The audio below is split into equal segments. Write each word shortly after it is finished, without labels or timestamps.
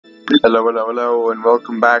Hello, hello, hello, and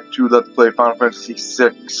welcome back to Let's Play Final Fantasy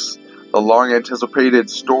VI, the long-anticipated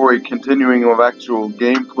story continuing of actual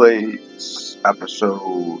gameplay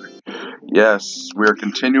episode. Yes, we're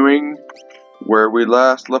continuing where we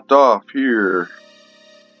last left off here.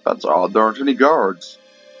 That's odd, there aren't any guards.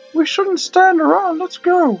 We shouldn't stand around, let's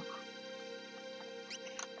go.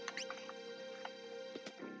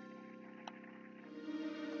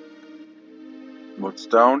 What's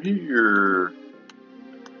down here?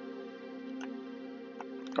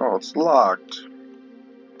 Oh, it's locked.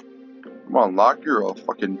 Come on, lock, you're a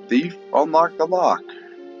fucking thief. Unlock the lock.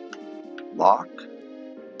 Lock?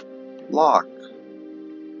 Lock.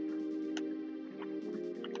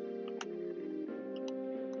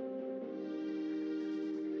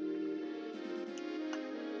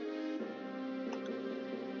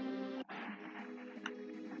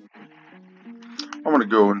 I'm gonna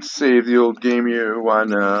go and save the old game here, why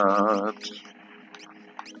not?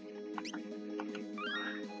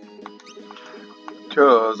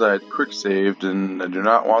 Because I had quick saved and I do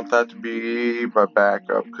not want that to be my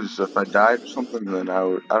backup, because if I died or something, then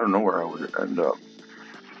I don't know where I would end up.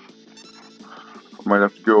 I might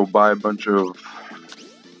have to go buy a bunch of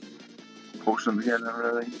potions again and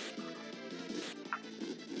everything.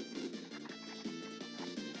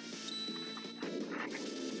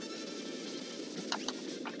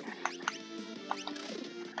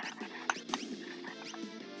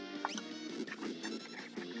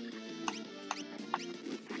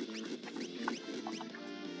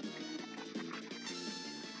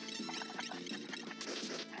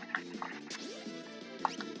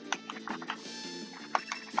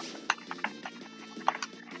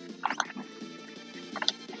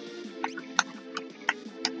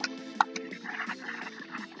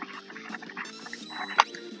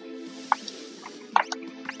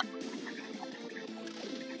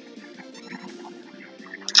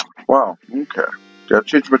 Wow, okay. Gotta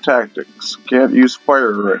change my tactics. Can't use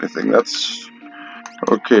fire or anything. That's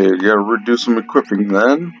okay. Gotta do some equipping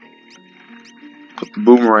then. Put the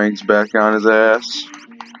boomerangs back on his ass.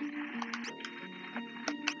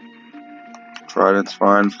 Trident's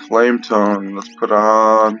fine. Flame tongue. Let's put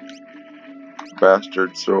on.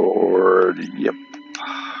 Bastard sword. Yep.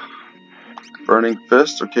 Burning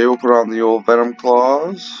fist. Okay, we'll put on the old venom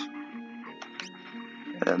claws.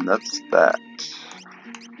 And that's that.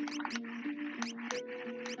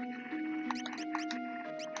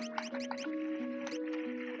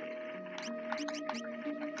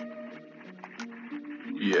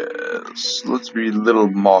 Yes, let's be little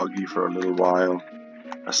Moggy for a little while.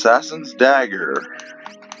 Assassin's Dagger.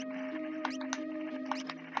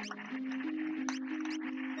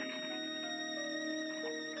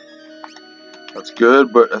 That's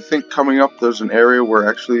good, but I think coming up there's an area where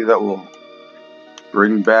actually that will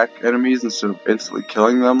bring back enemies instead of instantly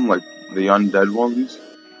killing them, like the undead ones.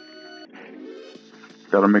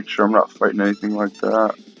 Gotta make sure I'm not fighting anything like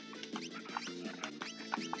that.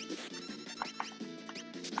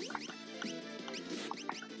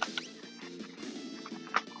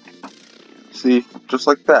 See, just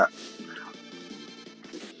like that.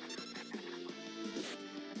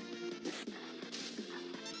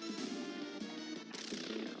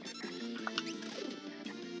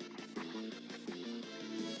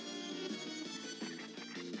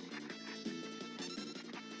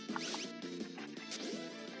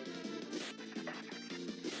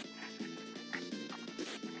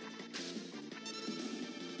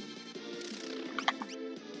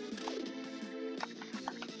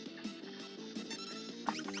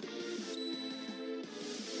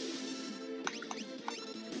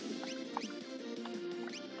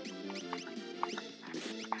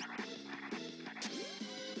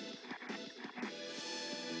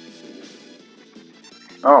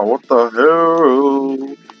 Oh, what the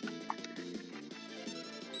hell?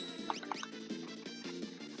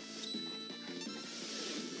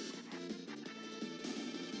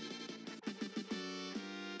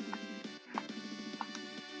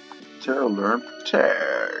 Terror learn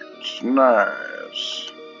protect. Nice.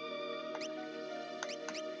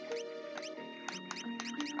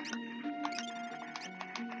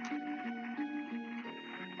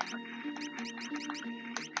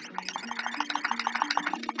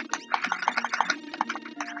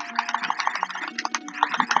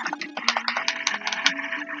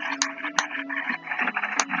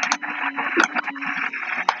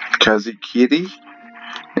 Kazikiri?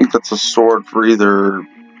 I think that's a sword for either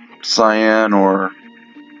Cyan or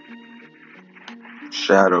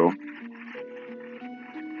Shadow.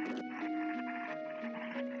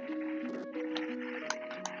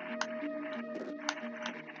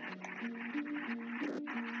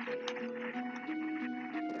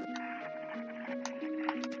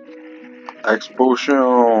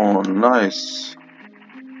 Explosion, nice.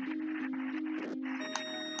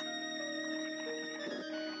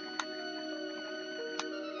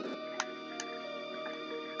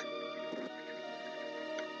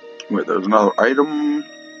 Wait, there's another item.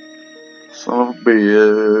 Son of a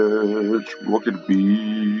bitch, look at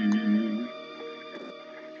me.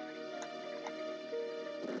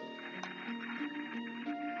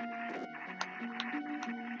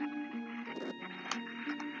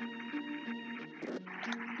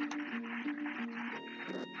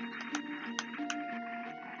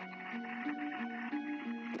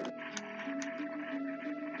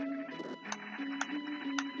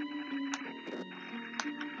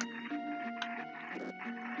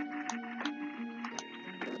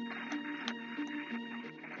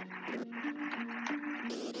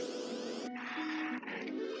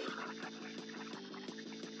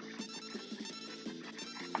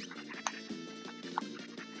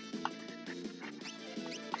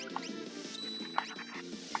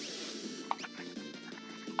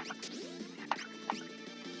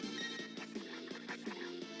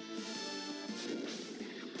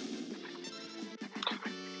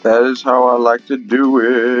 That is how I like to do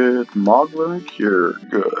it. Mogler and Cure,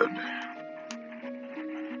 good.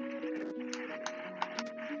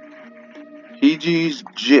 Hiji's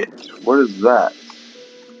Jit, what is that?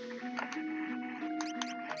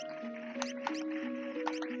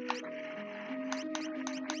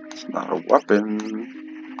 It's not a weapon.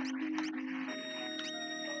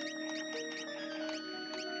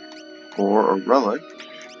 Or a relic.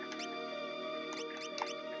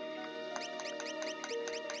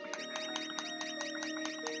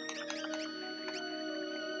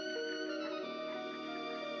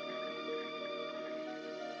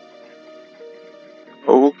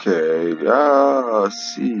 Okay,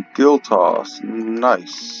 see, Gill Toss,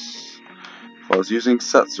 nice. I was using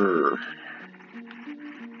Setzer.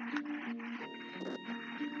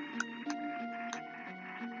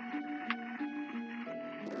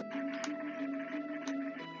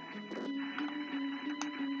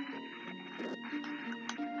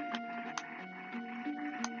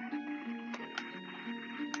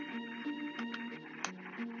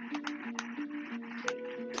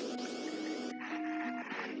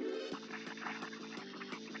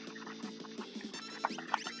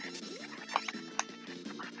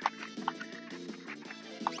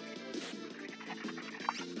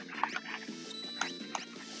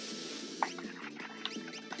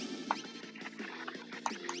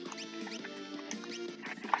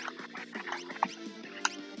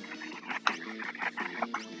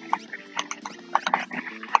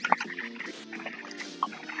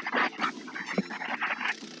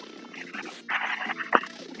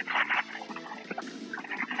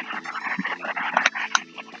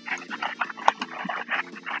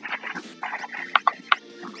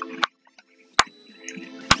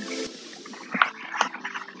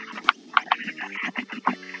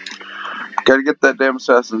 Gotta get that damn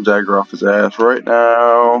Assassin Jagger off his ass right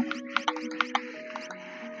now.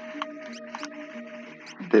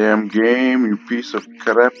 Damn game, you piece of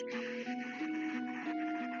crap.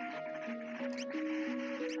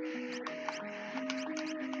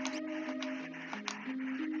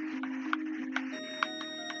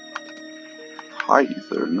 Hi,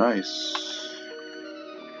 Ether, nice.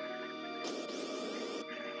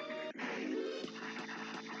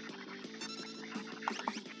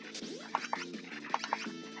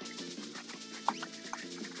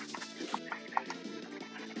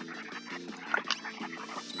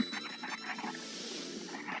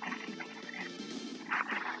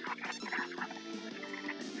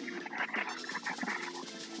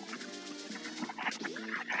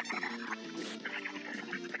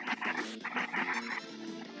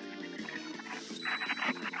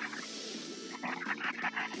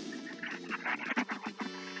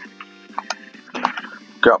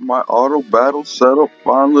 Got my auto battle set up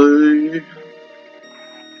finally.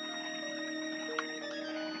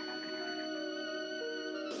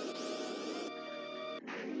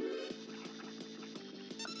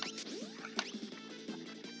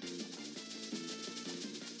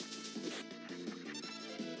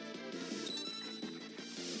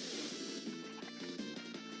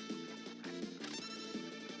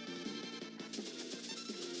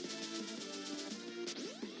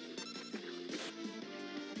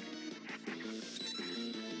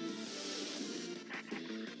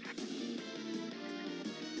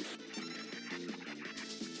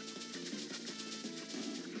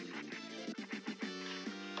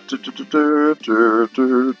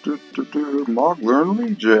 Mogler and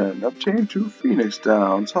Legion. Obtain 2 Phoenix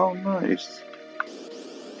Downs. How nice.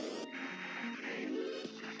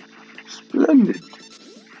 Splendid.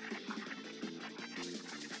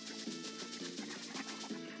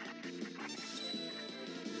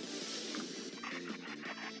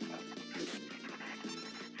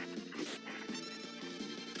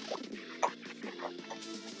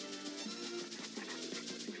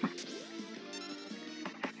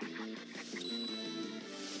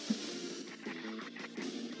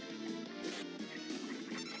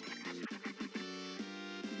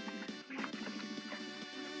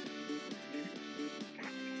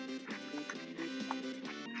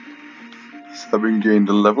 Having gained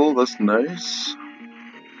a level, that's nice.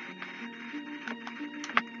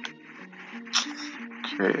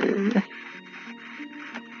 Okay.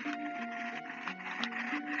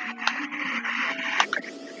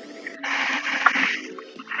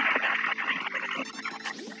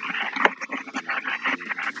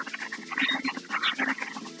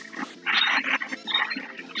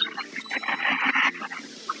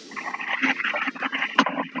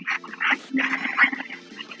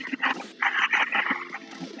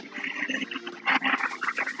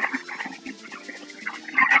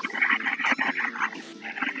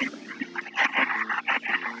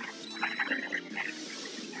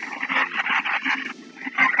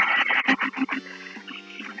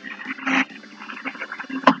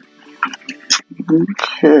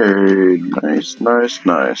 Okay,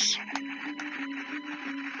 nice.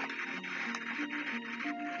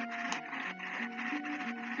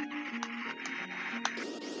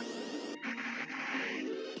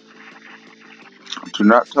 Do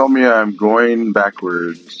not tell me I'm going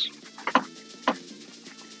backwards.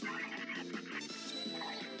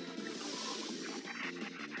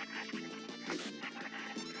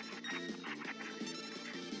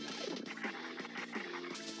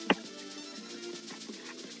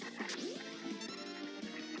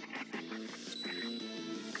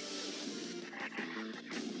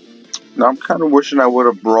 Now I'm kind of wishing I would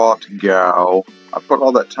have brought Gao. I put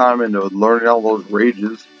all that time into learning all those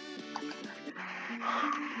rages.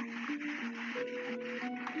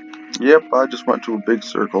 Yep, I just went to a big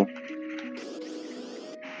circle.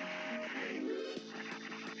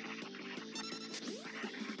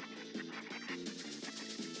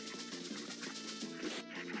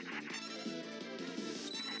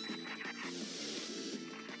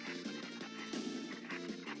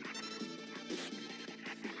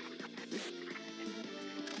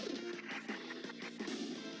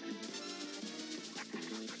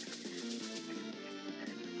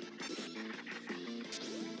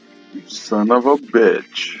 You son of a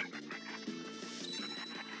bitch.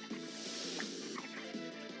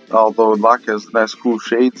 Although Locke has nice cool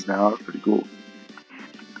shades now, that's pretty cool.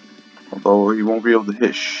 Although he won't be able to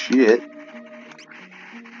hit shit.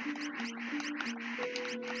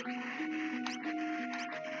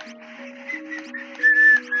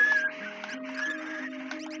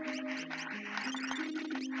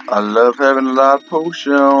 I love having a lot of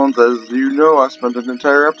potions. As you know, I spent an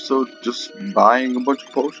entire episode just buying a bunch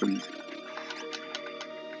of potions.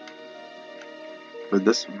 For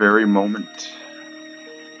this very moment.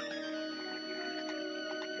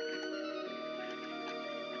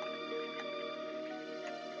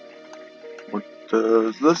 What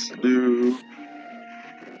does this do?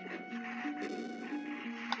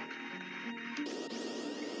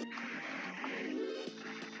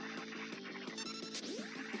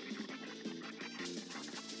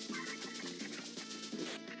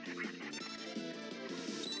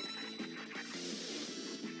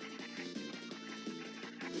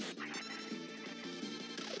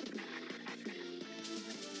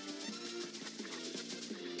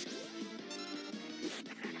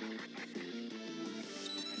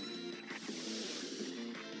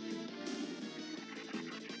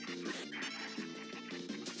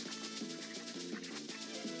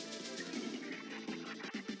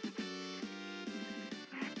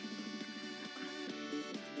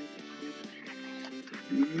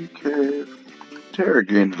 Okay, Terra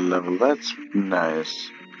gained a level, that's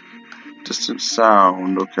nice. Distant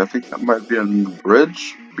sound, okay, I think that might be on the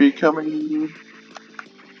bridge becoming...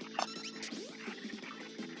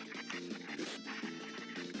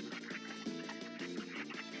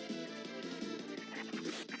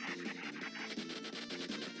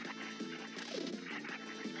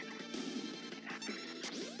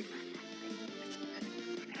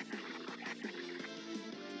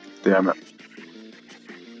 Damn it.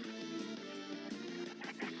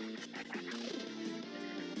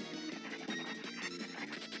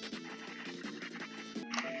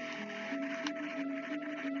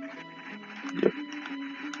 Yep.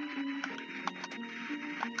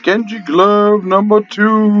 Genji Glove number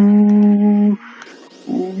 2!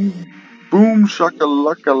 Ooh. Boom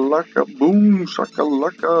shakalaka laka, boom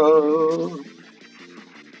shakalaka.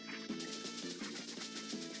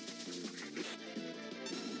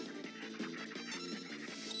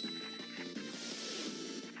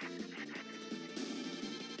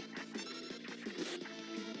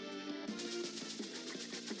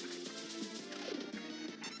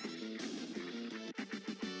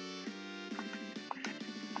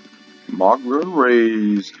 Mogger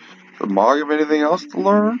raised. Does Mog have anything else to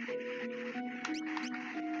learn?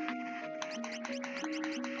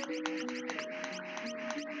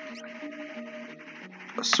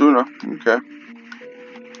 Asuna, okay.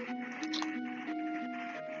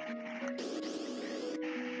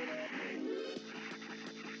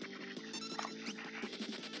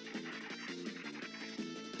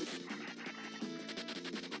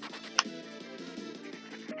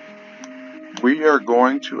 We are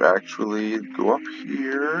going to actually go up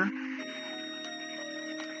here.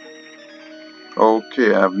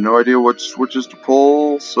 Okay, I have no idea what switches to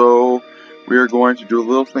pull, so we are going to do a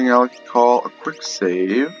little thing I like to call a quick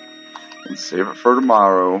save, and save it for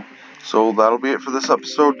tomorrow. So that'll be it for this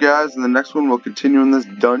episode, guys. In the next one, we'll continue in this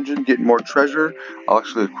dungeon, getting more treasure. I'll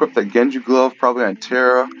actually equip that Genji Glove, probably on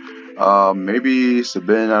Terra, maybe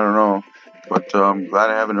Sabin, I don't know. But I'm glad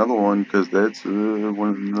I have another one, because that's one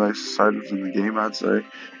of the nicest items in the game, I'd say.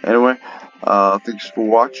 Anyway, thanks for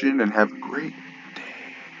watching, and have a great